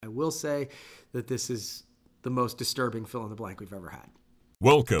will say that this is the most disturbing fill in the blank we've ever had.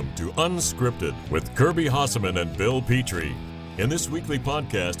 Welcome to Unscripted with Kirby Hasseman and Bill Petrie. In this weekly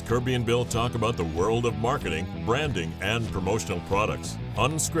podcast, Kirby and Bill talk about the world of marketing, branding, and promotional products.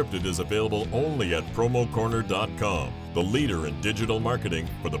 Unscripted is available only at promocorner.com, the leader in digital marketing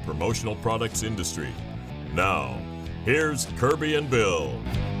for the promotional products industry. Now, here's Kirby and Bill.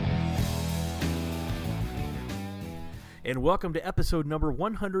 And welcome to episode number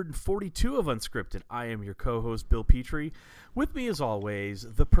 142 of Unscripted. I am your co-host, Bill Petrie. With me, as always,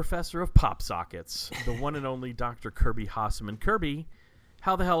 the professor of pop sockets, the one and only Dr. Kirby Hasseman. Kirby,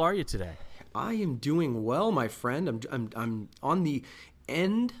 how the hell are you today? I am doing well, my friend. I'm on the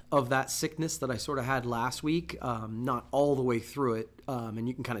end of that sickness that I sort of had last week. Not all the way through it, and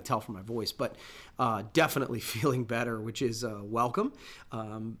you can kind of tell from my voice, but definitely feeling better, which is welcome.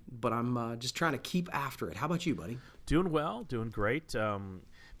 But I'm just trying to keep after it. How about you, buddy? Doing well, doing great.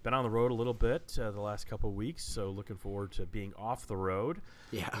 Been on the road a little bit the last couple of weeks, so looking forward to being off the road.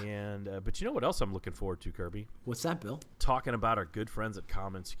 Yeah. And but you know what else I'm looking forward to, Kirby? What's that, Bill? Talking about our good friends at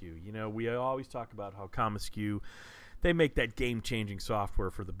commonsku. You know, we always talk about how commonsku, they make that game-changing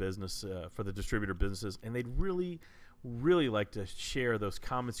software for the business, for the distributor businesses, and they'd really like to share those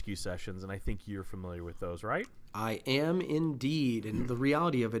commonsku sessions, and I think you're familiar with those, right? I am indeed, and the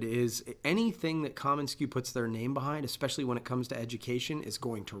reality of it is anything that commonsku puts their name behind, especially when it comes to education, is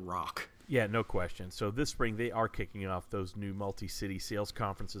going to rock. Yeah, no question. So this spring, they are kicking off those new multi-city sales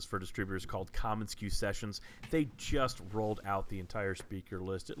conferences for distributors called commonsku Sessions. They just rolled out the entire speaker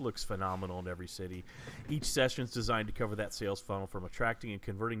list. It looks phenomenal in every city. Each session is designed to cover that sales funnel from attracting and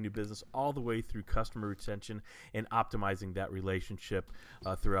converting new business all the way through customer retention and optimizing that relationship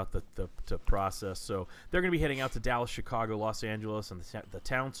throughout the process. So they're going to be heading out to Dallas, Chicago, Los Angeles, and the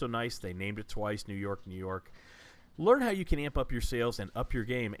town's so nice, they named it twice, New York, New York. Learn how you can amp up your sales and up your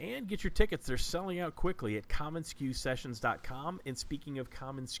game and get your tickets. They're selling out quickly at commonskusessions.com. And speaking of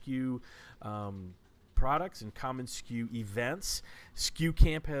commonsku products and commonsku events, SKU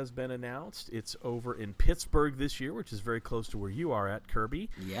Camp has been announced. It's over in Pittsburgh this year, which is very close to where you are at, Kirby.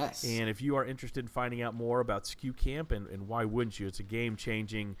 Yes. And if you are interested in finding out more about SKU Camp, and why wouldn't you? It's a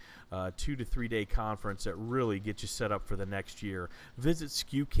game-changing 2 to 3 day conference that really gets you set up for the next year. Visit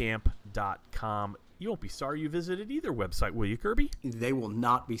SKUcamp.com. You won't be sorry you visited either website, will you, Kirby? They will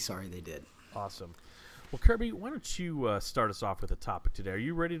not be sorry they did. Awesome. Well, Kirby, why don't you start us off with a topic today? Are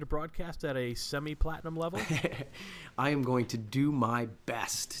you ready to broadcast at a semi-platinum level? I am going to do my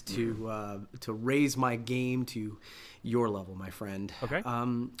best to raise my game to your level, my friend. Okay.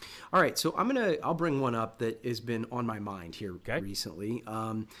 All right. So I'll bring one up that has been on my mind here recently.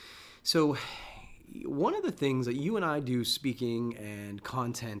 So one of the things that you and I do speaking and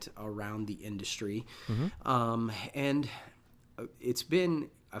content around the industry, and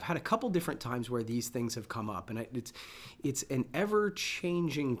I've had a couple different times where these things have come up, and it's an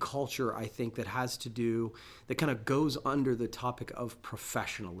ever-changing culture, I think, that kind of goes under the topic of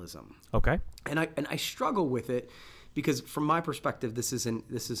professionalism. Okay. And I struggle with it because from my perspective, this is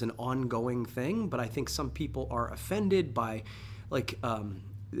an ongoing thing, but I think some people are offended by,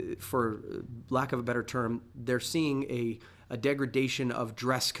 for lack of a better term, they're seeing a degradation of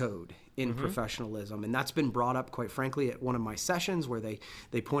dress code in professionalism. And that's been brought up, quite frankly, at one of my sessions where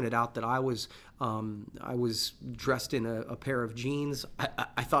they pointed out that I was dressed in a pair of jeans.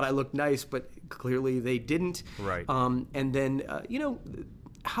 I thought I looked nice, but clearly they didn't. Right. And then,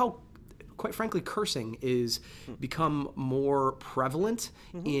 how, quite frankly, cursing is become more prevalent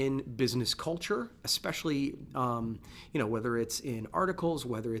in business culture, especially, whether it's in articles,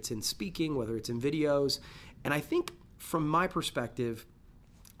 whether it's in speaking, whether it's in videos. And I think from my perspective,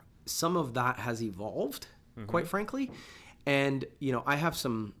 some of that has evolved, quite frankly. And, I have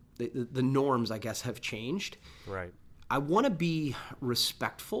the norms, I guess, have changed. Right. I want to be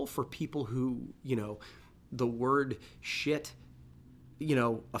respectful for people who, the word shit,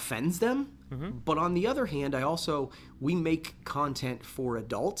 offends them. But on the other hand, we make content for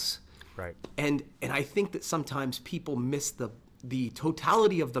adults. Right. And I think that sometimes people miss the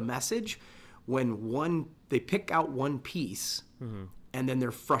totality of the message when they pick out one piece and then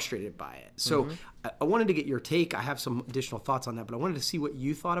they're frustrated by it. So I wanted to get your take. I have some additional thoughts on that, but I wanted to see what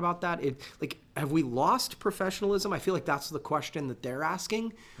you thought about that. Have we lost professionalism? I feel like that's the question that they're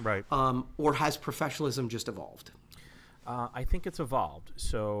asking. Right. Or has professionalism just evolved? I think it's evolved.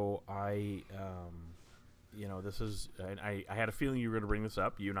 So I had a feeling you were going to bring this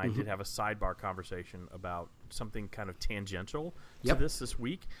up. You and I did have a sidebar conversation about something kind of tangential to this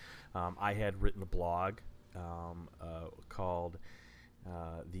week. I had written a blog called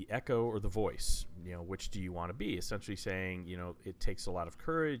the echo or the voice. Which do you want to be? Essentially saying, it takes a lot of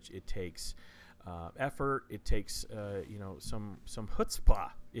courage. It takes effort. It takes, some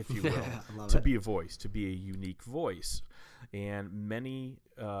chutzpah, if you will, to be a voice, to be a unique voice. And many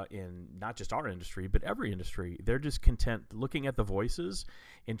in not just our industry, but every industry, they're just content looking at the voices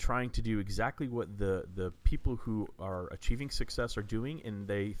and trying to do exactly what the people who are achieving success are doing, and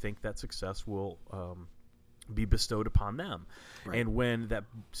they think that success will be bestowed upon them. Right. And when that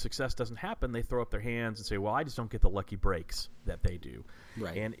success doesn't happen, they throw up their hands and say, well, I just don't get the lucky breaks that they do.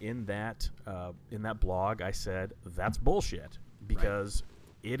 Right. And in that blog, I said, that's bullshit, because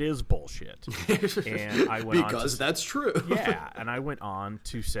it is bullshit. And I went because that's true. Yeah. And I went on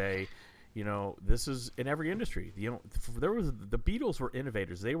to say, this is in every industry. There was the Beatles were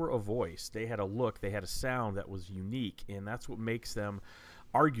innovators. They were a voice. They had a look. They had a sound that was unique, and that's what makes them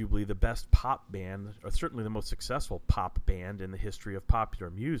arguably the best pop band, or certainly the most successful pop band in the history of popular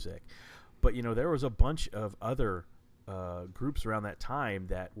music. But there was a bunch of other groups around that time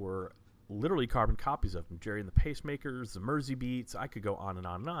that were literally carbon copies of them. Jerry and the Pacemakers, the Mersey Beats. I could go on and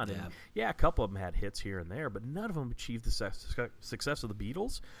on and on. Yeah. And a couple of them had hits here and there, but none of them achieved the success of the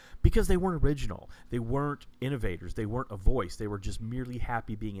Beatles because they weren't original. They weren't innovators. They weren't a voice. They were just merely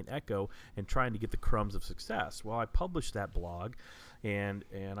happy being an echo and trying to get the crumbs of success. Well, I published that blog, and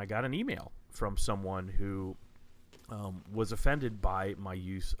I got an email from someone who was offended by my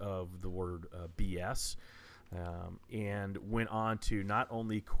use of the word BS. And went on to not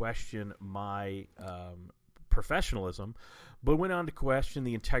only question my professionalism, but went on to question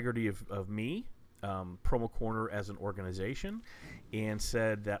the integrity of me, Promo Corner as an organization, and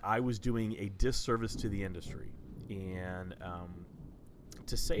said that I was doing a disservice to the industry. And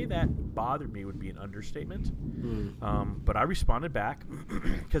to say that bothered me would be an understatement. But I responded back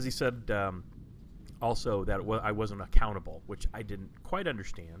because he said also that I wasn't accountable, which I didn't quite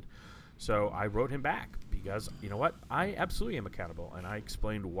understand. So I wrote him back because, you know what, I absolutely am accountable. And I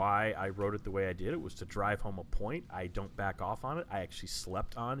explained why I wrote it the way I did. It was to drive home a point. I don't back off on it. I actually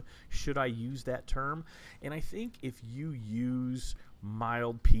slept on, should I use that term? And I think if you use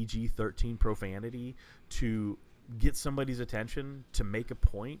mild PG-13 profanity to get somebody's attention, to make a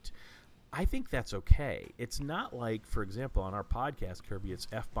point, I think that's okay. It's not like, for example, on our podcast, Kirby, it's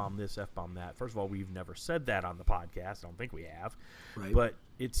F-bomb this, F-bomb that. First of all, we've never said that on the podcast. I don't think we have. Right. But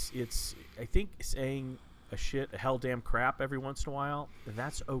it's I think saying a hell damn crap every once in a while,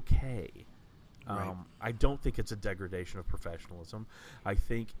 that's okay. Right. I don't think it's a degradation of professionalism. I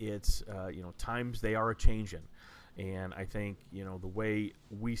think it's, times they are a-changing. And I think, the way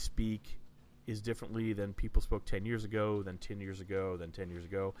we speak is differently than people spoke 10 years ago, than 10 years ago, than 10 years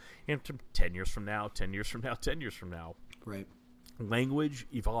ago, and 10 years from now, 10 years from now, 10 years from now. Right. Language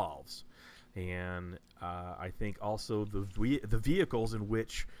evolves. And I think also the vehicles in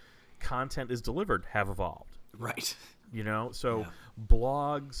which content is delivered have evolved. Right. So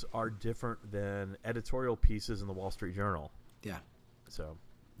blogs are different than editorial pieces in the Wall Street Journal. Yeah. So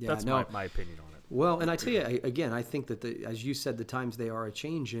yeah, that's my opinion on it. Well, and I tell you, again, I think that, as you said, the times they are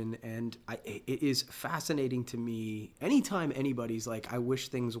a-changing, and it is fascinating to me anytime anybody's like, I wish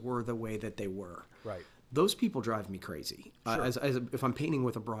things were the way that they were. Right. Those people drive me crazy, Sure. as if I'm painting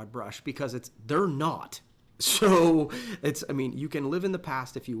with a broad brush, because they're not. So you can live in the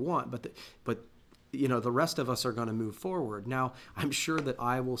past if you want, but the rest of us are going to move forward. Now, I'm sure that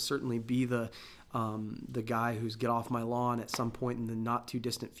I will certainly be the guy who's get off my lawn at some point in the not too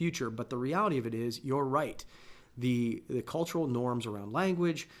distant future. But the reality of it is, you're right. The cultural norms around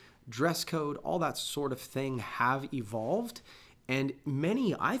language, dress code, all that sort of thing have evolved, and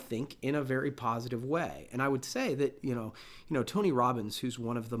many, I think, in a very positive way. And I would say that, Tony Robbins, who's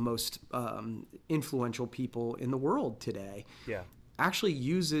one of the most influential people in the world today, yeah, actually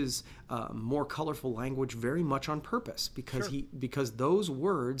uses more colorful language very much on purpose, because Sure. because those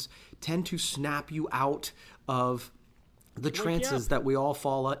words tend to snap you out of the trances that we all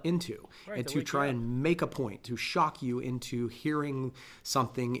fall into, Right, and to to wake try you up. and make a point, to shock you into hearing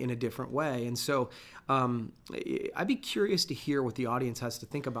something in a different way. And so I'd be curious to hear what the audience has to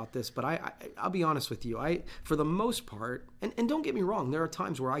think about this, but I'll be honest with you. For the most part, and don't get me wrong, there are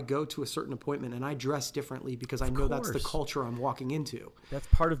times where I go to a certain appointment and I dress differently because I know that's the course. culture I'm walking into. That's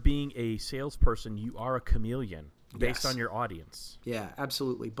part of being a salesperson. You are a chameleon based Yes. on your audience. Yeah,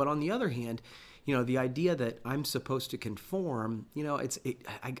 absolutely. But on the other hand, the idea that I'm supposed to conform,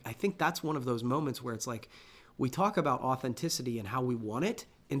 I think that's one of those moments where it's like we talk about authenticity and how we want it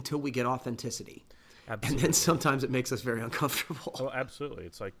until we get authenticity. Absolutely. And then sometimes it makes us very uncomfortable. Oh, absolutely.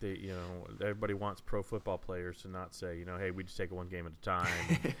 It's like everybody wants pro football players to not say, hey, we just take it one game at a time.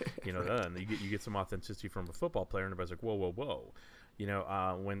 And, then you get some authenticity from a football player, and everybody's like, whoa, whoa, whoa.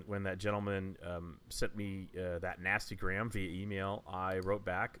 when that gentleman sent me that nasty gram via email, I wrote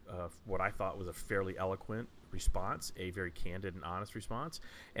back what I thought was a fairly eloquent response, a very candid and honest response,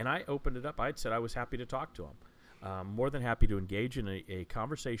 and I opened it up. I had said I was happy to talk to him, more than happy to engage in a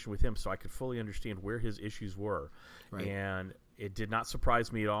conversation with him so I could fully understand where his issues were. Right. And it did not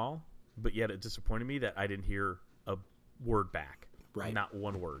surprise me at all, but yet it disappointed me that I didn't hear a word back. Right. Not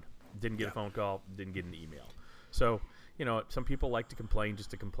one word. Didn't get a phone call, didn't get an email. So, some people like to complain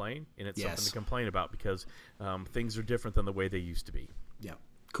just to complain, and it's something to complain about because things are different than the way they used to be. Yeah.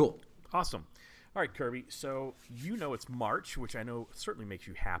 Cool. Awesome. All right, Kirby. So it's March, which I know certainly makes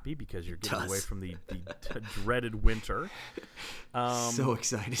you happy because you're getting away from the dreaded winter. So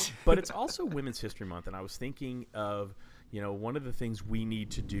excited. But it's also Women's History Month, and I was thinking of one of the things we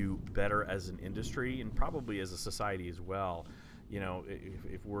need to do better as an industry and probably as a society as well.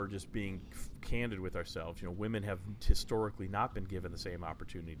 If we're just being candid with ourselves, women have historically not been given the same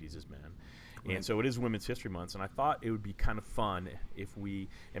opportunities as men. Right. And so it is Women's History Month, and I thought it would be kind of fun if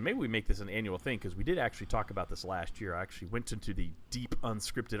and maybe we make this an annual thing, because we did actually talk about this last year. I actually went into the deep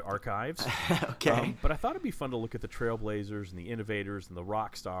unscripted archives. Okay. But I thought it'd be fun to look at the trailblazers and the innovators and the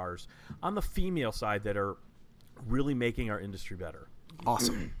rock stars on the female side that are really making our industry better.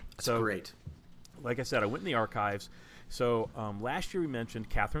 Awesome. That's great. Like I said, I went in the archives. So last year we mentioned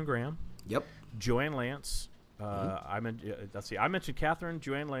Katharine Graham. Yep. Joanne Lance. I mentioned Katharine,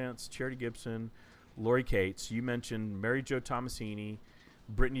 Joanne Lance, Charity Gibson, Lori Cates. You mentioned Mary Jo Tomasini,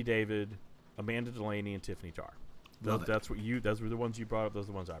 Brittany David, Amanda Delaney, and Tiffany Tarr. Those were the ones you brought up. Those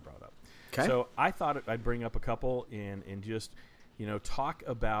are the ones I brought up. Okay. So I thought I'd bring up a couple and just talk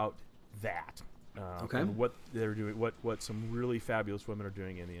about that. And what they're doing, what some really fabulous women are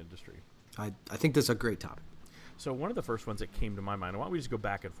doing in the industry. I think this is a great topic. So one of the first ones that came to my mind, why don't we just go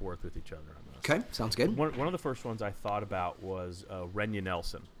back and forth with each other on this? Okay, sounds good. One of the first ones I thought about was Renya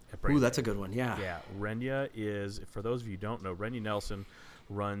Nelson. Ooh, that's a good one, yeah. Yeah, Renya is, for those of you who don't know, Renya Nelson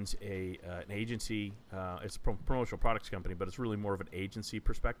runs an agency. It's a promotional products company, but it's really more of an agency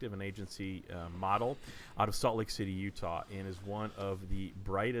perspective, an agency model out of Salt Lake City, Utah, and is one of the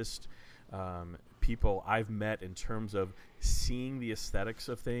brightest people I've met in terms of seeing the aesthetics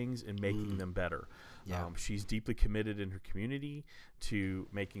of things and making them better. Yeah. She's deeply committed in her community to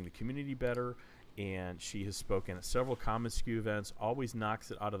making the community better, and she has spoken at several commonsku events, always knocks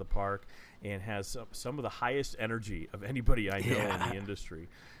it out of the park, and has some of the highest energy of anybody I know in the industry.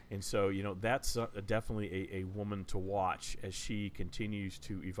 And so, that's definitely a woman to watch as she continues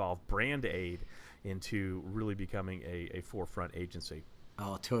to evolve Brand Aid into really becoming a forefront agency.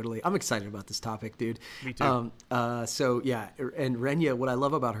 Oh, totally. I'm excited about this topic, dude. Me too. And Renya, what I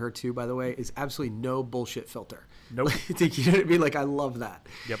love about her too, by the way, is absolutely no bullshit filter. Nope. You know what I mean? Like, I love that.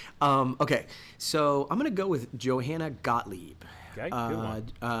 Yep. Okay, so I'm going to go with Johanna Gottlieb. Okay, good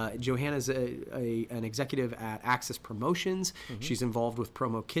one. Johanna's an executive at Access Promotions. Mm-hmm. She's involved with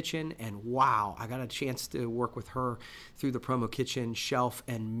Promo Kitchen, and wow, I got a chance to work with her through the Promo Kitchen shelf,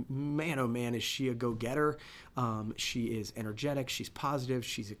 and man, oh man, is she a go-getter. She is energetic. She's positive.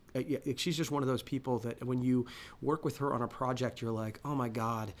 She's just one of those people that when you work with her on a project, you're like, oh my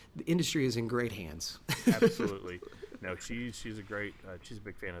God, the industry is in great hands. Absolutely. No, she's a great. She's a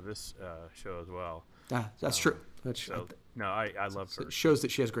big fan of this show as well. That's true. I love her. It shows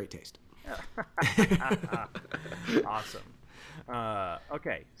that she has great taste. Awesome.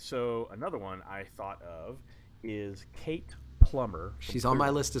 Okay, so another one I thought of is Kate Plummer. She's on my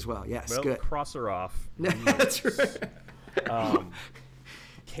list as well. Yes, well, good. Cross her off. That's right.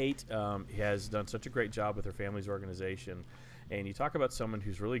 Kate has done such a great job with her family's organization. And you talk about someone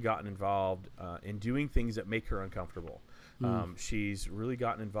who's really gotten involved in doing things that make her uncomfortable. She's really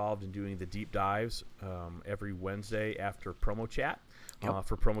gotten involved in doing the deep dives every Wednesday after Promo Chat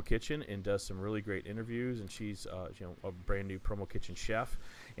for Promo Kitchen, and does some really great interviews. And she's a brand new Promo Kitchen chef,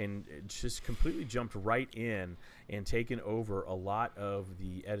 and just completely jumped right in and taken over a lot of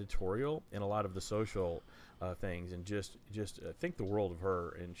the editorial and a lot of the social things, and just think the world of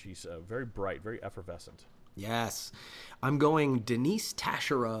her. And she's very bright, very effervescent. Yes. I'm going Denise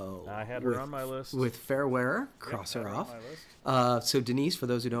Taschereau. I had her on my list. With Fairwear. Cross her off. So Denise, for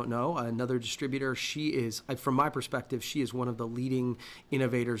those who don't know, another distributor. She is, from my perspective, she is one of the leading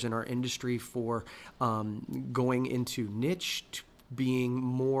innovators in our industry for going into niche, being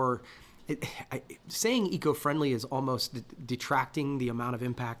more... saying eco-friendly is almost detracting the amount of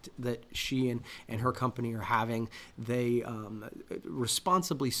impact that she and her company are having. They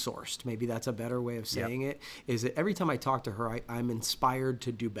responsibly sourced, maybe that's a better way of saying it, is that every time I talk to her, I'm inspired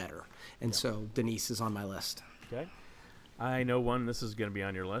to do better. And so Denise is on my list. Okay. I know one, this is going to be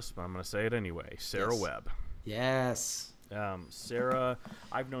on your list, but I'm going to say it anyway. Sarah Webb. Yes. Sarah,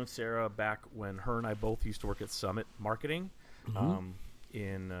 I've known Sarah back when her and I both used to work at Summit Marketing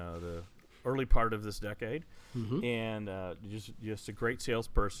in the early part of this decade, and just a great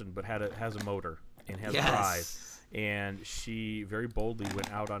salesperson, but has a motor and has drive. And she very boldly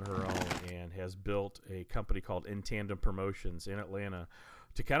went out on her own and has built a company called In Tandem Promotions in Atlanta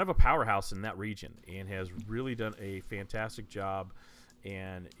to kind of a powerhouse in that region, and has really done a fantastic job.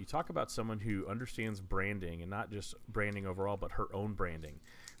 And you talk about someone who understands branding, and not just branding overall, but her own branding.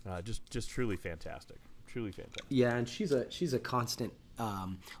 Just truly fantastic. Truly fantastic. Yeah, and she's a constant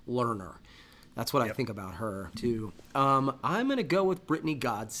learner. That's what I think about her too. I'm gonna go with Brittany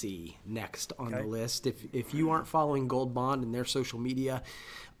Godsey next on the list. If you aren't following Gold Bond and their social media,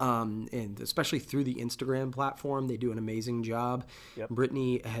 and especially through the Instagram platform, they do an amazing job.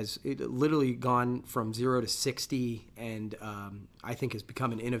 Brittany has literally gone from 0 to 60, and I think has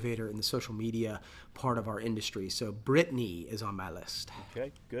become an innovator in the social media part of our industry. So Brittany is on my list.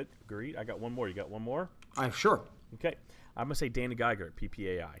 Okay, good, agreed. I got one more. You got one more? Sure. Okay, I'm gonna say Dana Geiger at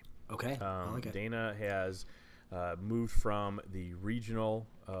PPAI. Okay, I like it. Dana has moved from the regional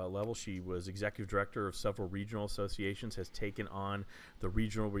level. She was executive director of several regional associations, has taken on the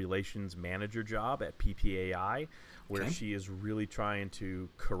regional relations manager job at PPAI, where she is really trying to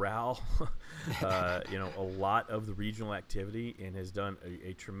corral a lot of the regional activity, and has done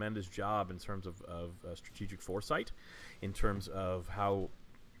a tremendous job in terms of strategic foresight, in terms of how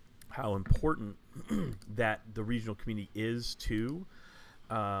important that the regional community is to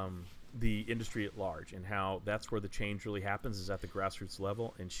the industry at large, and how that's where the change really happens, is at the grassroots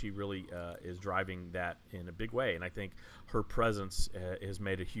level. And she really is driving that in a big way. And I think her presence has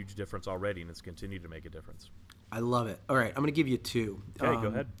made a huge difference already, and it's continued to make a difference. I love it. All right, I'm going to give you two. Okay, go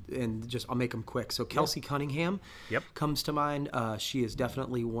ahead. And I'll make them quick. So Kelsey Cunningham comes to mind. She is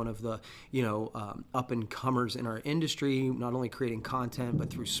definitely one of the, up and comers in our industry, not only creating content, but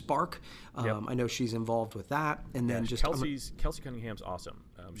through Spark. I know she's involved with that. And then Kelsey Cunningham's awesome.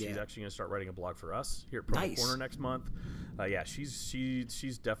 She's actually going to start writing a blog for us here at Promo Corner next month.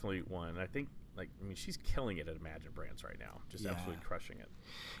 She's definitely one. And I think, she's killing it at Imagine Brands right now, just absolutely crushing it.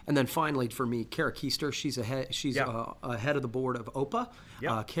 And then finally, for me, Kara Keister, she's head of the board of OPA.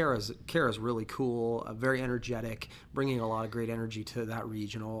 Kara's really cool, very energetic, bringing a lot of great energy to that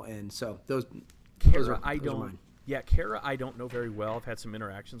regional. And so those are mine. Yeah, Kara, I don't know very well. I've had some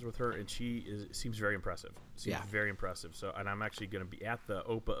interactions with her, and seems very impressive. Very impressive. So, and I'm actually going to be at the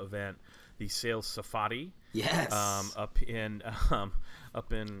OPA event, the Sales Safari. Yes. Up in I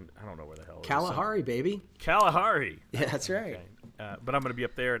don't know where the hell it is. Kalahari, baby. Kalahari. Yeah, that's right. Okay. But I'm going to be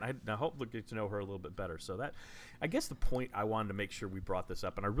up there, and I hope to get to know her a little bit better. So that, I guess, the point I wanted to make sure we brought this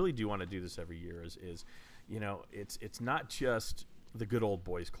up, and I really do want to do this every year, is it's not just the good old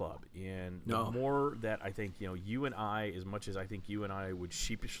boys club. And the more that I think, you and I, as much as I think you and I would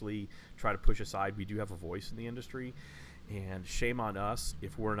sheepishly try to push aside, we do have a voice in the industry, and shame on us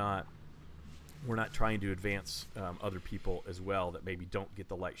if we're not trying to advance other people as well, that maybe don't get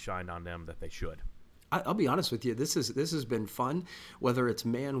the light shined on them that they should. I'll be honest with you. This has been fun, whether it's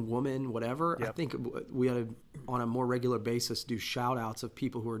man, woman, whatever. I think we ought to, on a more regular basis, do shout outs of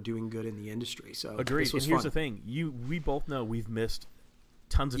people who are doing good in the industry. So agreed. And here's the thing: we both know we've missed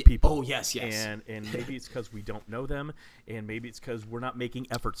tons of people. Oh, yes. And maybe it's because we don't know them, and maybe it's because we're not making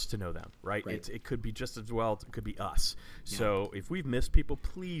efforts to know them, right? It could be just as well, it could be us. Yeah. So if we've missed people,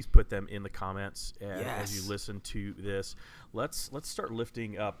 please put them in the comments as you listen to this. Let's start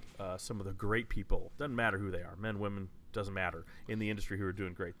lifting up some of the great people. Doesn't matter who they are, men, women, doesn't matter, in the industry, who are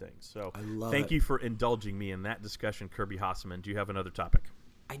doing great things. So thank you for indulging me in that discussion, Kirby Hasseman. Do you have another topic?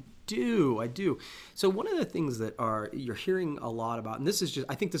 I do. So one of the things that you're hearing a lot about, and this is just,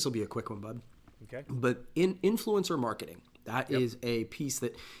 I think this will be a quick one, bud. Okay. But in influencer marketing, that is a piece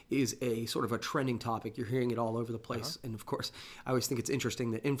that is a sort of a trending topic. You're hearing it all over the place. And of course, I always think it's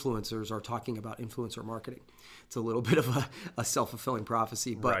interesting that influencers are talking about influencer marketing. It's a little bit of a self-fulfilling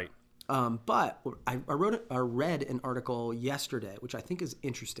prophecy. But, but I read an article yesterday, which I think is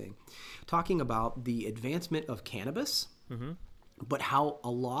interesting, talking about the advancement of cannabis. Mm-hmm. But how a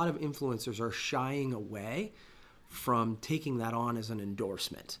lot of influencers are shying away from taking that on as an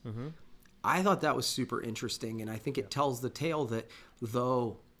endorsement. Mm-hmm. I thought that was super interesting, and I think it tells the tale that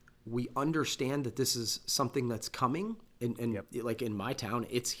though we understand that this is something that's coming, and like in my town,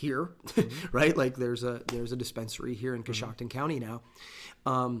 it's here, right? Like there's a dispensary here in Coshocton County now.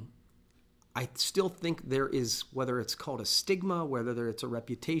 I still think there is, whether it's called a stigma, whether it's a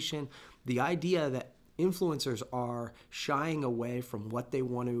reputation, the idea that influencers are shying away from what they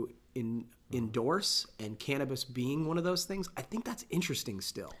want to endorse, and cannabis being one of those things. I think that's interesting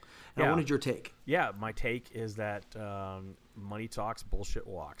still. And I wanted your take. Yeah, my take is that money talks, bullshit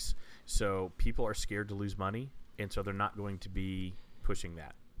walks. So people are scared to lose money, and so they're not going to be pushing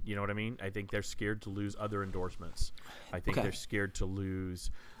that. You know what I mean? I think they're scared to lose other endorsements. I think they're scared to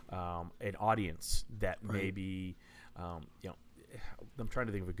lose an audience that maybe, I'm trying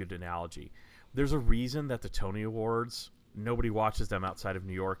to think of a good analogy. There's a reason that the Tony Awards, nobody watches them outside of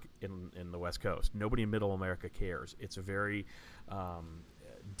New York in the West Coast. Nobody in Middle America cares. It's a very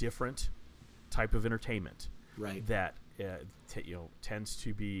different type of entertainment that tends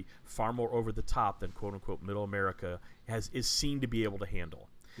to be far more over the top than quote unquote Middle America is seen to be able to handle.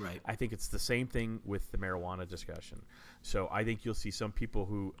 Right. I think it's the same thing with the marijuana discussion. So I think you'll see some people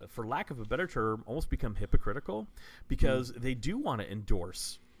who, for lack of a better term, almost become hypocritical because they do want to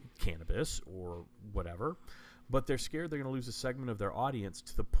endorse cannabis or whatever, but they're scared they're going to lose a segment of their audience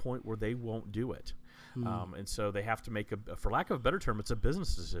to the point where they won't do it. And so they have to make for lack of a better term, it's a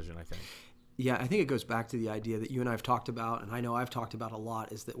business decision, I think. Yeah, I think it goes back to the idea that you and I have talked about, and I know I've talked about a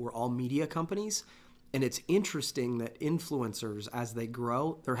lot, is that we're all media companies. And it's interesting that influencers, as they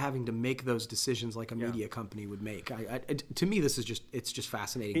grow, they're having to make those decisions like a media company would make. To me, this is it's just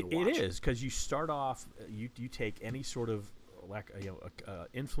fascinating to watch. It is, because you start off, you take any sort of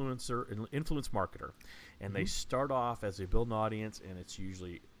influence marketer, and they start off as they build an audience, and it's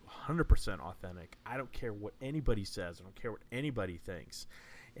usually 100% authentic. I don't care what anybody says. I don't care what anybody thinks.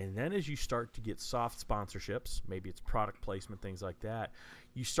 And then as you start to get soft sponsorships, maybe it's product placement, things like that,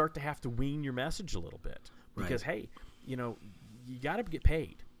 you start to have to wean your message a little bit because, hey, you got to get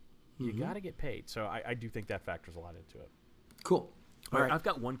paid. You got to get paid. So I do think that factors a lot into it. Cool. All right. I've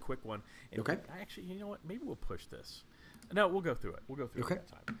got one quick one. And okay. Actually, you know what? Maybe we'll push this. No, we'll go through it. We'll go through it that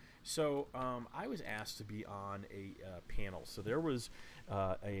time. So I was asked to be on a panel. So there was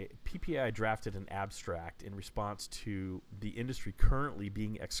a PPI drafted an abstract in response to the industry currently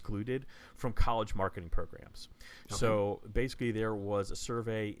being excluded from college marketing programs. Okay. So basically there was a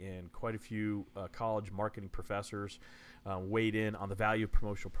survey and quite a few college marketing professors weighed in on the value of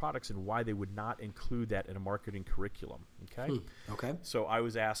promotional products and why they would not include that in a marketing curriculum. Okay. Okay. So I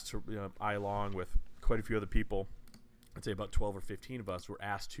was asked to, I along with quite a few other people, I'd say about 12 or 15 of us were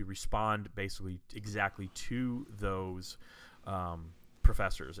asked to respond basically exactly to those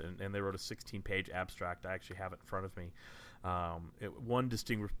professors. And they wrote a 16-page abstract. I actually have it in front of me. One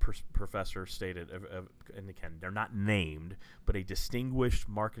distinguished professor stated, and again, they're not named, but a distinguished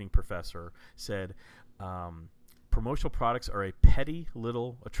marketing professor said, promotional products are a petty,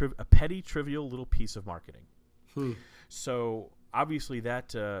 trivial little piece of marketing. So obviously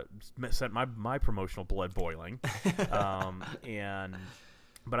that sent my promotional blood boiling.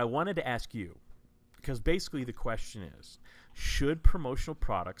 But I wanted to ask you, because basically the question is, should promotional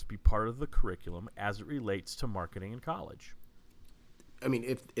products be part of the curriculum as it relates to marketing in college? I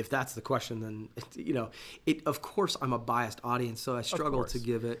mean, if that's the question, then, of course I'm a biased audience, so I struggle to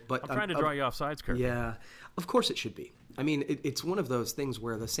give it. But I'm trying to draw you off sides, Kirby. Yeah, of course it should be. I mean, it's one of those things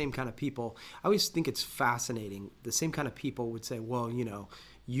where the same kind of people, I always think it's fascinating, the same kind of people would say, well,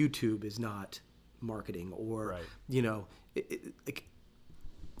 YouTube is not marketing, or,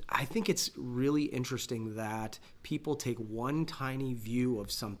 I think it's really interesting that people take one tiny view of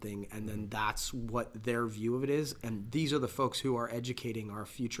something and then that's what their view of it is. And these are the folks who are educating our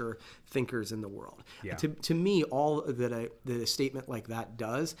future thinkers in the world. Yeah. To me, all that a statement like that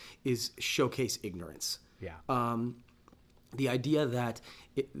does is showcase ignorance. Yeah. The idea that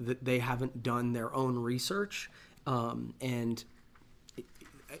they haven't done their own research, and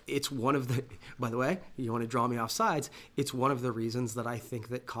it's one of the, by the way, you want to draw me off sides, it's one of the reasons that I think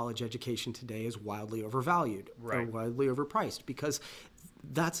that college education today is wildly overvalued or wildly overpriced, because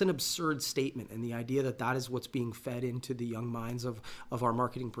that's an absurd statement. And the idea that is what's being fed into the young minds of our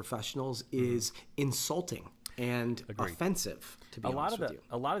marketing professionals is insulting and offensive, to be honest with you.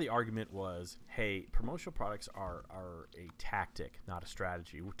 A lot of the argument was, hey, promotional products are a tactic, not a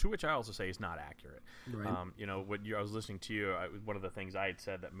strategy, to which I also say is not accurate. Right. I was listening to you, one of the things I had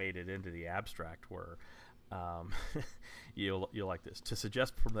said that made it into the abstract were, you'll like this, to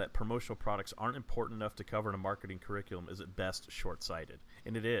suggest that promotional products aren't important enough to cover in a marketing curriculum is at best short-sighted.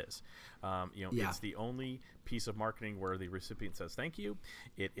 And it is. It's the only piece of marketing where the recipient says thank you.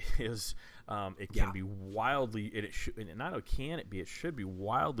 It is it can be wildly it should, and not only can it be, it should be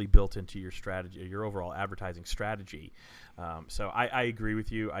wildly built into your strategy, your overall advertising strategy. So I agree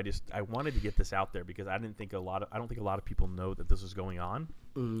with you. I wanted to get this out there because I don't think a lot of people know that this is going on.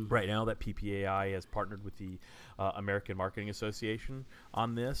 Right now that PPAI has partnered with the American Marketing Association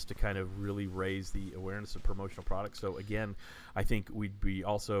on this to kind of really raise the awareness of promotional products. So again, I think we'd be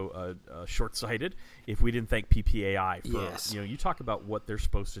also short-sighted if we didn't thank PPAI for, you talk about what they're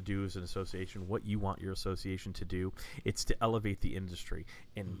supposed to do as an association, what you want your association to do. It's to elevate the industry.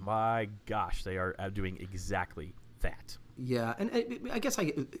 And my gosh, they are doing exactly that. Yeah, and I guess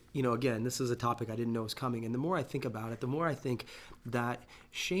again, this is a topic I didn't know was coming, and the more I think about it, the more I think that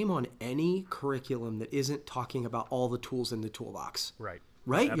shame on any curriculum that isn't talking about all the tools in the toolbox. Right.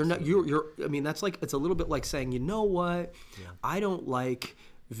 Right? You're I mean, that's like, it's a little bit like saying, you know what? Yeah. I don't like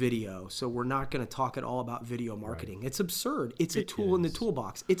video, so we're not going to talk at all about video marketing. Right. It's absurd. It's a tool in the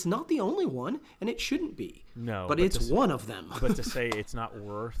toolbox. It's not the only one, and it shouldn't be. No, but it's one of them. But to say it's not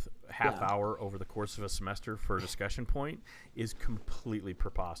worth half hour over the course of a semester for a discussion point is completely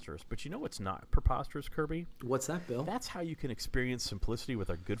preposterous. But you know what's not preposterous, Kirby? What's that, Bill? That's how you can experience simplicity with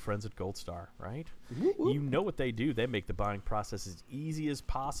our good friends at Gold Star, right? Woo-woo. You know what they do. They make the buying process as easy as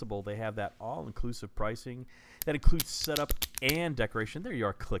possible. They have that all-inclusive pricing that includes setup and decoration. There you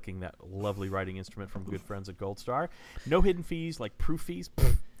are, clicking that lovely writing instrument from good friends at Gold Star. No hidden fees like proof fees.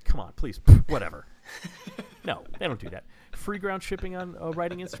 Come on, please, whatever. No, they don't do that. Free ground shipping on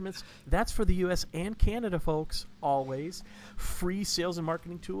writing instruments. That's for the U.S. and Canada, folks, always. Free sales and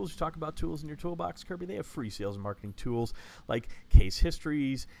marketing tools. You talk about tools in your toolbox, Kirby. They have free sales and marketing tools like case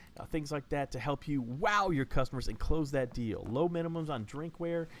histories, things like that to help you wow your customers and close that deal. Low minimums on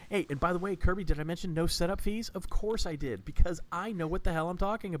drinkware. Hey, and by the way, Kirby, did I mention no setup fees? Of course I did, because I know what the hell I'm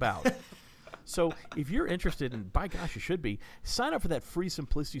talking about. So if you're interested, and by gosh, you should be, sign up for that free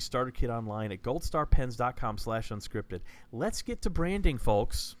Simplicity Starter Kit online at goldstarpens.com/unscripted. Let's get to branding,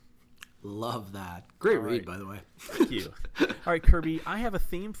 folks. Love that. Great read, by the way. Thank you. All right, Kirby, I have a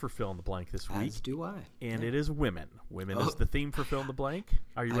theme for Fill in the Blank this week. As do I. And it is women. Women is the theme for Fill in the Blank.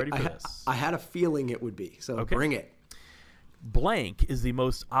 Are you ready for this? I had a feeling it would be, so bring it. Blank is the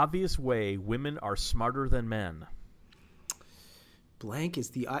most obvious way women are smarter than men. Blank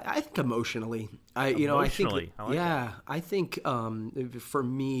is I think emotionally. I think for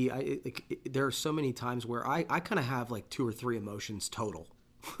me, there are so many times where I kind of have like 2 or 3 emotions total,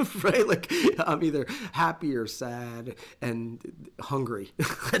 right? Like I'm either happy or sad and hungry.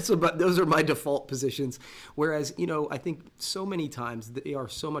 Those are my default positions. Whereas, I think so many times they are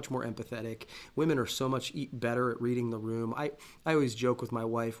so much more empathetic. Women are so much better at reading the room. I always joke with my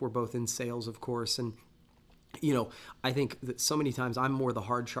wife. We're both in sales, of course, and I think that so many times I'm more the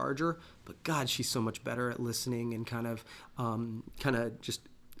hard charger, but God, she's so much better at listening and kind of just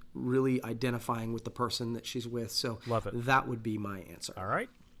really identifying with the person that she's with. So love it. That would be my answer. All right.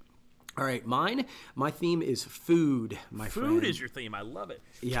 My theme is food, my friend. Food is your theme. I love it.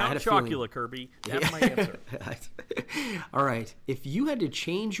 Yeah, Count Chocula, Kirby. That's my answer. All right. If you had to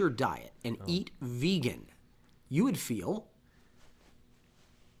change your diet and eat vegan, you would feel...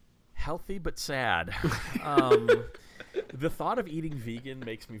 healthy but sad. The thought of eating vegan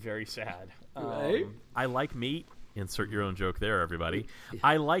makes me very sad. Right? I like meat. Insert your own joke there, everybody.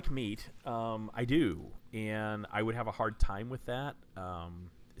 I like meat. I do. And I would have a hard time with that.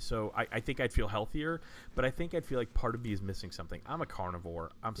 So I think I'd feel healthier, but I think I'd feel like part of me is missing something. I'm a carnivore.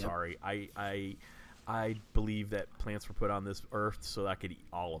 I'm sorry. I believe that plants were put on this earth so that I could eat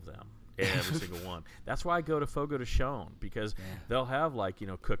all of them. Every single one. That's why I go to Fogo de Chão, because they'll have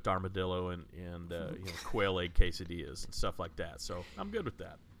cooked armadillo and quail egg quesadillas and stuff like that. So I'm good with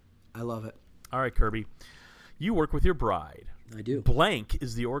that. I love it. All right, Kirby. You work with your bride. I do. Blank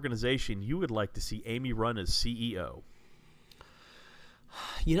is the organization you would like to see Amy run as CEO.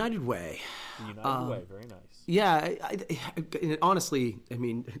 United Way. United Way, very nice. Yeah, I honestly, I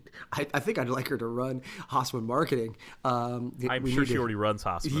mean, I think I'd like her to run Hossman Marketing. I'm sure she already runs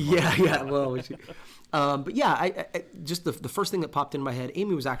Hossman. Yeah. Well, but yeah, I just the first thing that popped in my head.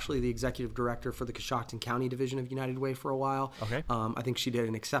 Amy was actually the executive director for the Coshocton County division of United Way for a while. Okay. I think she did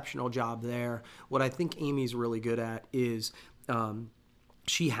an exceptional job there. What I think Amy's really good at is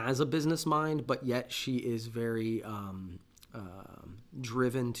she has a business mind, but yet she is very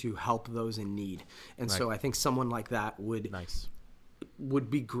driven to help those in need. And so I think someone like that would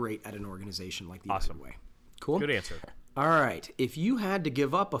be great at an organization like the United Way. Cool? Good answer. All right. If you had to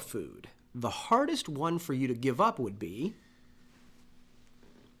give up a food, the hardest one for you to give up would be?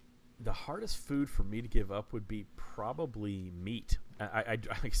 The hardest food for me to give up would be probably meat.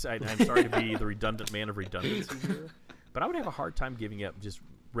 like I said, I'm sorry to be the redundant man of redundancy here, but I would have a hard time giving up just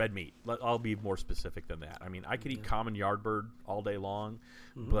red meat. I'll be more specific than that. I mean, I could eat common yard bird all day long,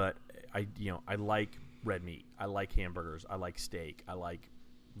 but I like red meat. I like hamburgers. I like steak. I like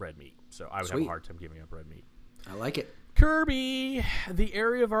red meat. So I would have a hard time giving up red meat. I like it. Kirby, the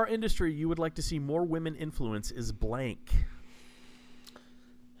area of our industry you would like to see more women influence is blank.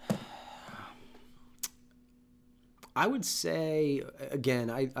 I would say, again,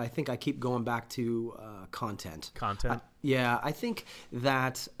 I think I keep going back to content. Content? I think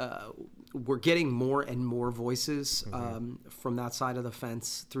that we're getting more and more voices from that side of the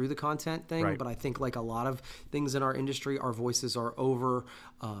fence through the content thing. Right. But I think like a lot of things in our industry, our voices are over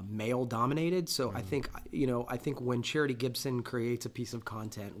male dominated. So I think when Charity Gibson creates a piece of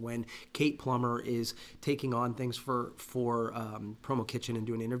content, when Kate Plummer is taking on things for Promo Kitchen and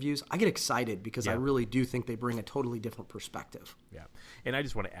doing interviews, I get excited because I really do think they bring a totally different perspective. Yeah. And I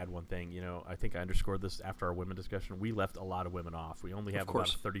just want to add one thing. I think I underscored this after our women discussion. We left a lot of women off. We only have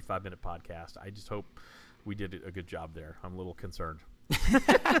about a 35-minute podcast. I just hope we did a good job there. I'm a little concerned.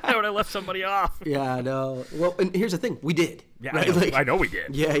 When I left somebody off. Yeah, no. Well, and here's the thing. We did. Yeah, right? I know we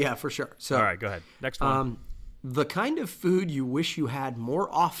did. Yeah, for sure. So, all right, go ahead. Next one. The kind of food you wish you had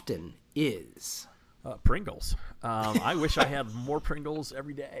more often is? Pringles. I wish I had more Pringles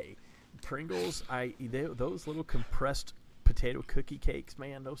every day. Pringles, those little compressed potato cookie cakes,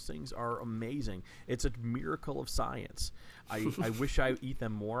 man, those things are amazing. It's a miracle of science. I wish I eat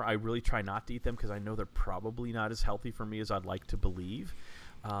them more. I really try not to eat them because I know they're probably not as healthy for me as I'd like to believe.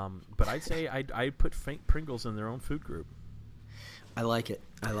 But I'd say I'd put Pringles in their own food group. I like it.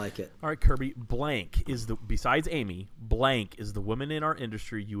 All right, Kirby, blank is besides Amy, blank is the woman in our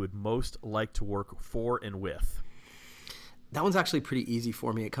industry you would most like to work for and with. That one's actually pretty easy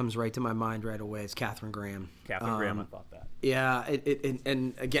for me. It comes right to my mind right away. It's Katharine Graham. Katharine Graham, I thought that. Yeah,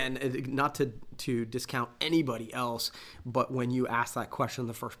 and again, not to discount anybody else, but when you ask that question,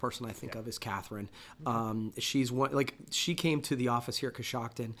 the first person I think of is Katharine. She's one, like, she came to the office here at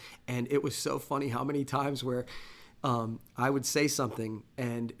Coshocton, and it was so funny how many times where I would say something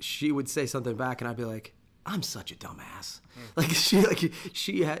and she would say something back, and I'd be like, I'm such a dumbass.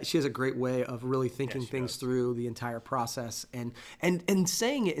 She has a great way of really thinking things through the entire process and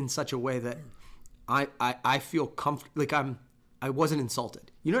saying it in such a way that I feel comfortable. Like I wasn't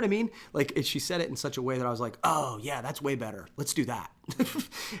insulted. You know what I mean? Like she said it in such a way that I was like, oh yeah, that's way better. Let's do that.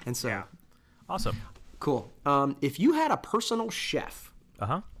 And so, awesome, cool. If you had a personal chef,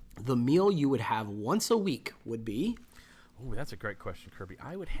 the meal you would have once a week would be? Oh, that's a great question, Kirby.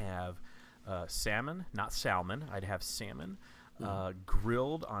 I would have salmon, not salmon. I'd have salmon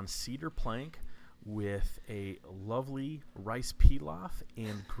grilled on cedar plank with a lovely rice pilaf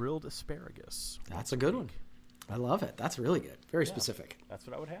and grilled asparagus. That's a good one. I love it. That's really good. Very specific. That's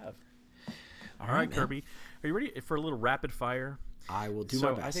what I would have. All right, Kirby. Are you ready for a little rapid fire? I will do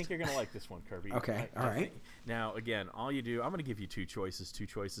my best. I think you're going to like this one, Kirby. Okay. All right. Now, again, all you do, I'm going to give you two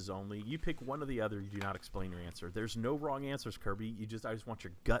choices only. You pick one or the other. You do not explain your answer. There's no wrong answers, Kirby. I just want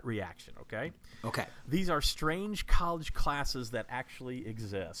your gut reaction, okay? Okay. These are strange college classes that actually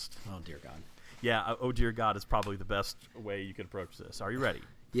exist. Oh, dear God. Yeah, oh, dear God is probably the best way you could approach this. Are you ready?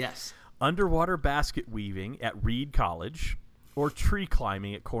 Yes. Underwater basket weaving at Reed College or tree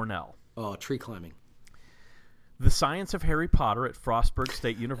climbing at Cornell? Oh, tree climbing. The Science of Harry Potter at Frostburg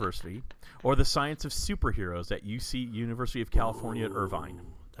State University, or The Science of Superheroes at UC University of California at Irvine?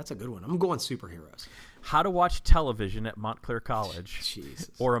 That's a good one. I'm going superheroes. How to watch television at Montclair College, Jesus.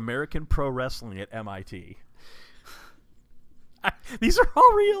 Or American Pro Wrestling at MIT? These are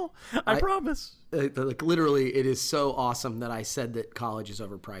all real. I promise. Like literally, it is so awesome that I said that college is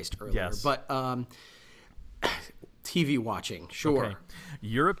overpriced earlier. Yes. But TV watching, sure. Okay.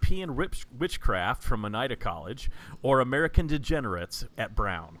 European Witchcraft from Oneida College or American Degenerates at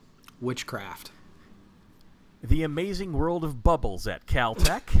Brown? Witchcraft. The Amazing World of Bubbles at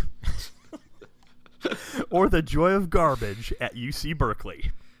Caltech or The Joy of Garbage at UC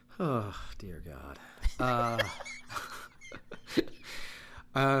Berkeley? Oh, dear God.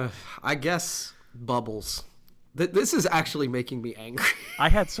 I guess Bubbles. This is actually making me angry. I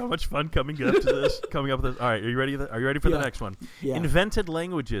had so much fun coming up with this. All right, are you ready? Are you ready for the next one? Yeah. Invented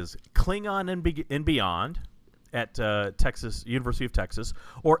languages: Klingon and Beyond at University of Texas,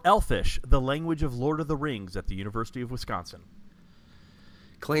 or Elfish, the language of Lord of the Rings at the University of Wisconsin.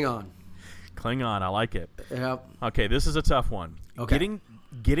 Klingon. I like it. Yep. Okay, this is a tough one. Okay.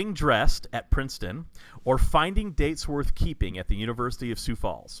 Getting dressed at Princeton, or finding dates worth keeping at the University of Sioux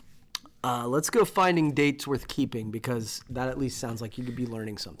Falls. Let's go finding dates worth keeping, because that at least sounds like you could be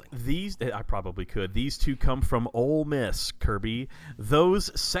learning something. I probably could. These two come from Ole Miss, Kirby.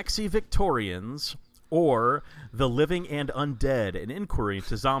 Those Sexy Victorians, or The Living and Undead, an inquiry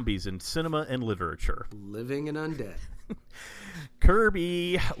into zombies in cinema and literature. Living and Undead.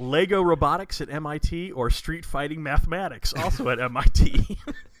 Kirby, Lego Robotics at MIT, or Street Fighting Mathematics, also at MIT.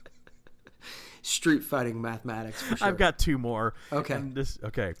 Street Fighting Mathematics, for sure. I've got two more. Okay.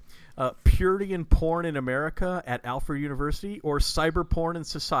 Purity and Porn in America at Alfred University, or Cyber Porn and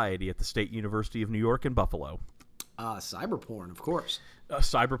Society at the State University of New York in Buffalo. Cyber porn, of course.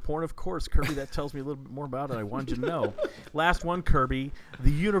 Cyber porn, of course. Kirby, that tells me a little bit more about it. I wanted you to know. Last one, Kirby. The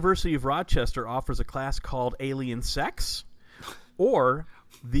University of Rochester offers a class called Alien Sex, or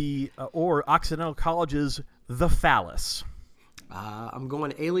Occidental College's The Phallus. I'm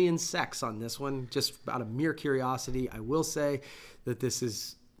going alien sex on this one, just out of mere curiosity. I will say that this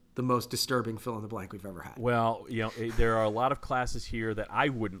is the most disturbing fill in the blank we've ever had. Well, there are a lot of classes here that I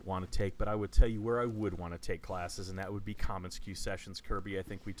wouldn't want to take, but I would tell you where I would want to take classes, and that would be commonsku Sessions, Kirby. I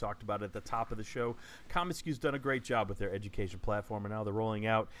think we talked about it at the top of the show. commonsku's done a great job with their education platform, and now they're rolling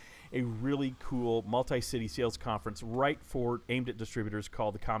out a really cool multi-city sales conference aimed at distributors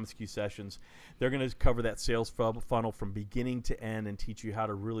called the commonsku Sessions. They're going to cover that sales funnel from beginning to end and teach you how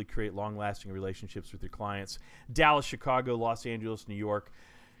to really create long-lasting relationships with your clients. Dallas, Chicago, Los Angeles, New York.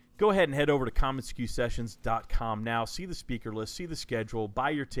 Go ahead and head over to commonskusessions.com now. See the speaker list, see the schedule, buy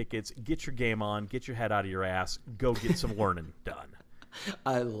your tickets, get your game on, get your head out of your ass, go get some learning done.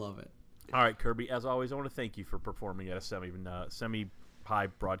 I love it. All right, Kirby, as always, I want to thank you for performing at a semi-high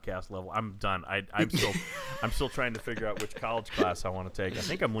broadcast level. I'm done. I'm still trying to figure out which college class I want to take. I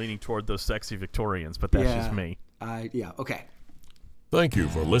think I'm leaning toward those Sexy Victorians, but that's just me. Okay. Thank you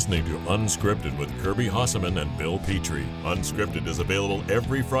for listening to Unscripted with Kirby Hasseman and Bill Petrie. Unscripted is available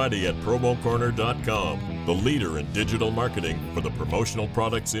every Friday at promocorner.com, the leader in digital marketing for the promotional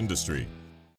products industry.